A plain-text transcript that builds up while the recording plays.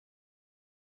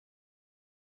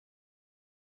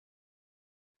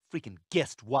Freaking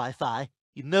guest Wi-Fi.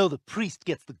 You know the priest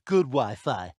gets the good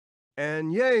Wi-Fi.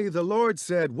 And yea, the Lord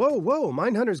said, Whoa, whoa,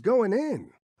 Mindhunter's going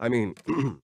in. I mean,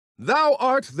 thou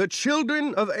art the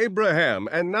children of Abraham,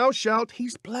 and thou shalt...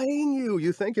 He's playing you.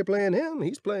 You think you're playing him.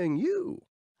 He's playing you.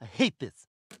 I hate this.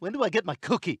 When do I get my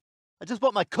cookie? I just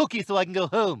want my cookie so I can go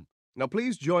home. Now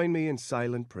please join me in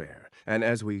silent prayer. And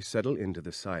as we settle into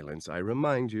the silence, I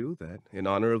remind you that, in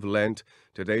honor of Lent,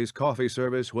 today's coffee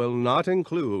service will not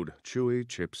include Chewy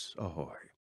Chips Ahoy.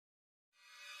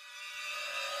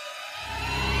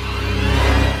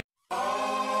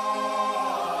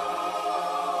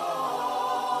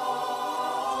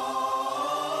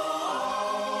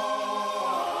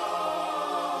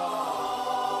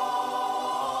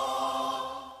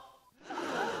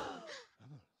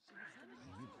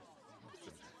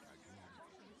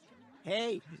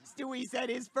 Hey, Stewie said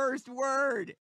his first word.